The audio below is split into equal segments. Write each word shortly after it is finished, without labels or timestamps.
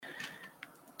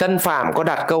Tân Phạm có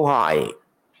đặt câu hỏi: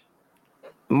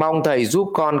 mong thầy giúp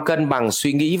con cân bằng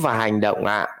suy nghĩ và hành động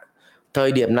ạ.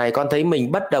 Thời điểm này con thấy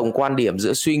mình bất đồng quan điểm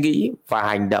giữa suy nghĩ và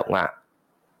hành động ạ.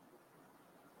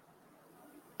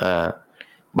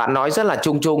 Bạn nói rất là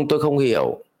chung chung, tôi không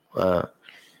hiểu.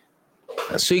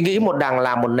 Suy nghĩ một đằng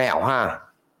làm một nẻo ha.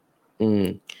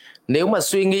 Nếu mà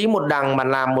suy nghĩ một đằng mà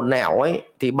làm một nẻo ấy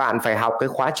thì bạn phải học cái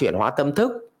khóa chuyển hóa tâm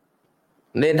thức.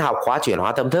 Nên học khóa chuyển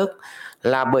hóa tâm thức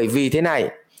là bởi vì thế này,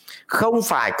 không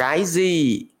phải cái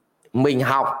gì mình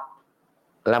học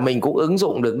là mình cũng ứng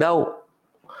dụng được đâu.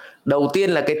 Đầu tiên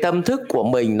là cái tâm thức của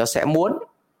mình nó sẽ muốn,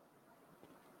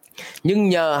 nhưng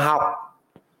nhờ học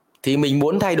thì mình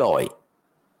muốn thay đổi.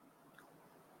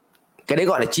 Cái đấy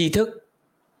gọi là tri thức.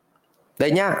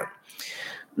 Đây nhá,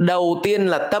 đầu tiên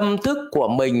là tâm thức của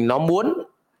mình nó muốn,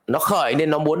 nó khởi lên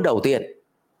nó muốn đầu tiên.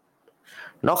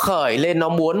 Nó khởi lên nó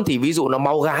muốn thì ví dụ nó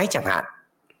máu gái chẳng hạn,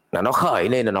 là nó khởi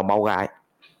lên là nó máu gái.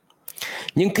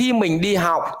 Nhưng khi mình đi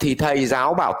học thì thầy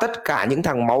giáo bảo tất cả những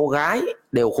thằng máu gái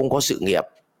đều không có sự nghiệp.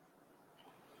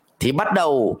 Thì bắt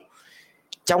đầu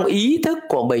trong ý thức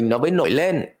của mình nó mới nổi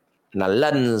lên là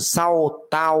lần sau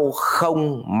tao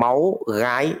không máu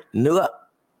gái nữa.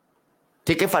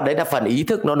 Thì cái phần đấy là phần ý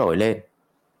thức nó nổi lên.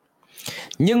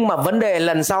 Nhưng mà vấn đề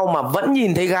lần sau mà vẫn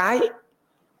nhìn thấy gái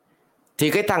thì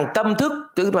cái thằng tâm thức,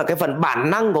 tức là cái phần bản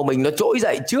năng của mình nó trỗi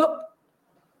dậy trước,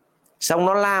 xong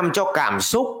nó làm cho cảm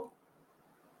xúc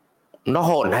nó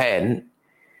hỗn hển.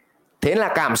 Thế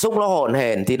là cảm xúc nó hỗn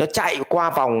hển thì nó chạy qua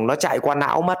vòng, nó chạy qua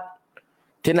não mất.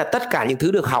 Thế là tất cả những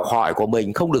thứ được học hỏi của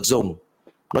mình không được dùng.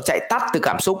 Nó chạy tắt từ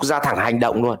cảm xúc ra thẳng hành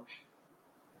động luôn.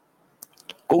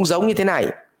 Cũng giống như thế này,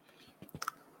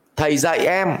 thầy dạy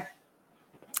em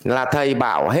là thầy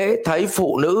bảo hễ thấy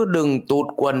phụ nữ đừng tụt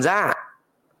quần ra,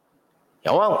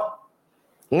 hiểu không?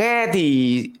 Nghe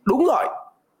thì đúng rồi.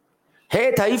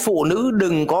 Hễ thấy phụ nữ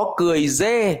đừng có cười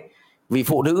dê, vì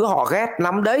phụ nữ họ ghét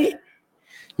lắm đấy.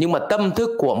 Nhưng mà tâm thức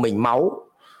của mình máu,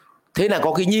 thế là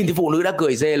có khi nhìn thì phụ nữ đã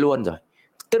cười dê luôn rồi.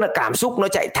 Tức là cảm xúc nó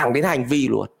chạy thẳng đến hành vi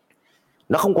luôn,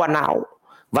 nó không qua não.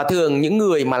 Và thường những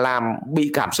người mà làm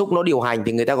bị cảm xúc nó điều hành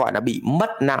thì người ta gọi là bị mất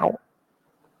não.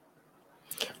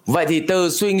 Vậy thì từ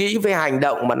suy nghĩ với hành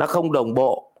động mà nó không đồng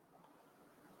bộ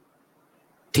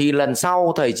thì lần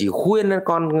sau thầy chỉ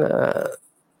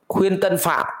khuyên Tân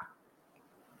Phạm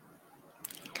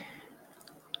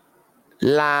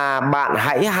là bạn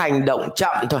hãy hành động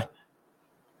chậm thôi.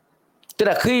 Tức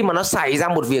là khi mà nó xảy ra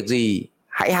một việc gì,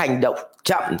 hãy hành động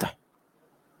chậm thôi.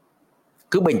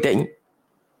 Cứ bình tĩnh,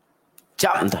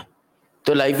 chậm thôi.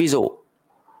 Tôi lấy ví dụ,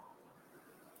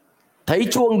 thấy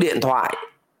chuông điện thoại,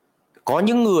 có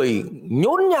những người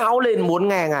nhốn nháo lên muốn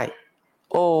nghe ngay.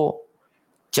 Ô,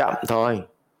 chậm thôi.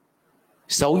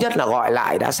 Xấu nhất là gọi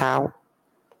lại đã sao.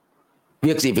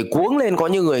 Việc gì phải cuống lên. Có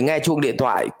những người nghe chuông điện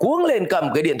thoại cuống lên cầm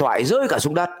cái điện thoại rơi cả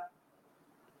xuống đất.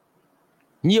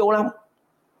 Nhiều lắm.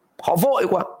 Họ vội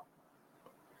quá.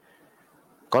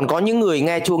 Còn có những người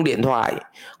nghe chuông điện thoại,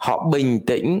 họ bình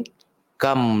tĩnh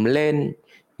cầm lên,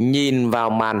 nhìn vào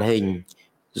màn hình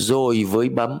rồi với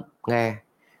bấm nghe.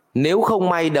 Nếu không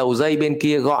may đầu dây bên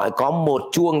kia gọi có một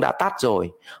chuông đã tắt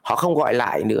rồi, họ không gọi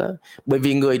lại nữa, bởi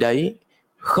vì người đấy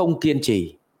không kiên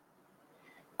trì.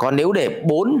 Còn nếu để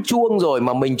 4 chuông rồi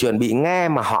mà mình chuẩn bị nghe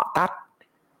mà họ tắt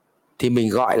thì mình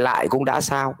gọi lại cũng đã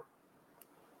sao.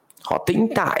 Họ tĩnh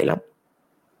tại lắm.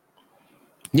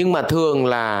 Nhưng mà thường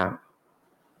là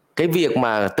cái việc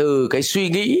mà từ cái suy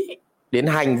nghĩ đến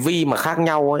hành vi mà khác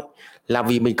nhau ấy, là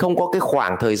vì mình không có cái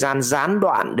khoảng thời gian gián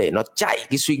đoạn để nó chạy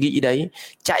cái suy nghĩ đấy,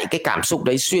 chạy cái cảm xúc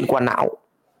đấy xuyên qua não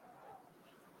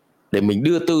để mình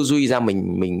đưa tư duy ra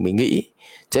mình nghĩ.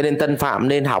 Cho nên Tân Phạm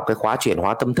nên học cái khóa chuyển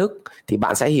hóa tâm thức thì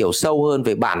bạn sẽ hiểu sâu hơn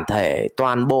về bản thể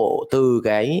toàn bộ từ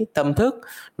cái tâm thức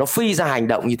nó phi ra hành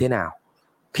động như thế nào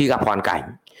khi gặp hoàn cảnh.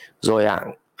 Rồi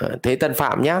thế Tân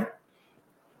Phạm nhé,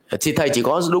 thầy chỉ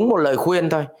có đúng một lời khuyên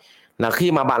thôi, là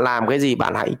khi mà bạn làm cái gì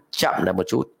bạn hãy chậm lại một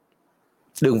chút,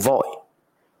 đừng vội,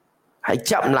 hãy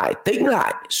chậm lại, tĩnh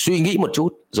lại, suy nghĩ một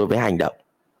chút rồi mới hành động.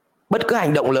 Bất cứ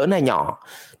hành động lớn hay nhỏ,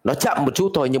 nó chậm một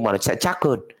chút thôi nhưng mà nó sẽ chắc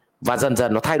hơn, và dần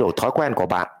dần nó thay đổi thói quen của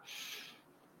bạn.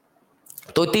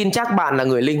 Tôi tin chắc bạn là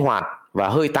người linh hoạt và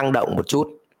hơi tăng động một chút.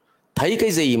 Thấy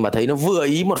cái gì mà thấy nó vừa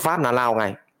ý một phát là lao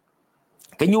ngay.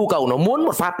 Cái nhu cầu nó muốn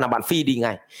một phát là bạn phi đi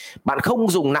ngay. Bạn không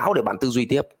dùng não để bạn tư duy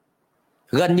tiếp.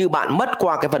 Gần như bạn mất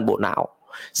qua cái phần bộ não.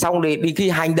 Xong đi khi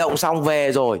hành động xong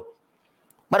về rồi,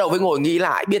 bắt đầu mới ngồi nghĩ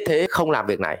lại, biết thế không làm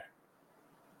việc này.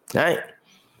 Đấy.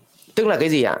 Tức là cái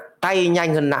gì ạ? Tay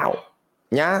nhanh hơn não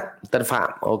nhá. Tân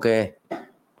Phạm, ok.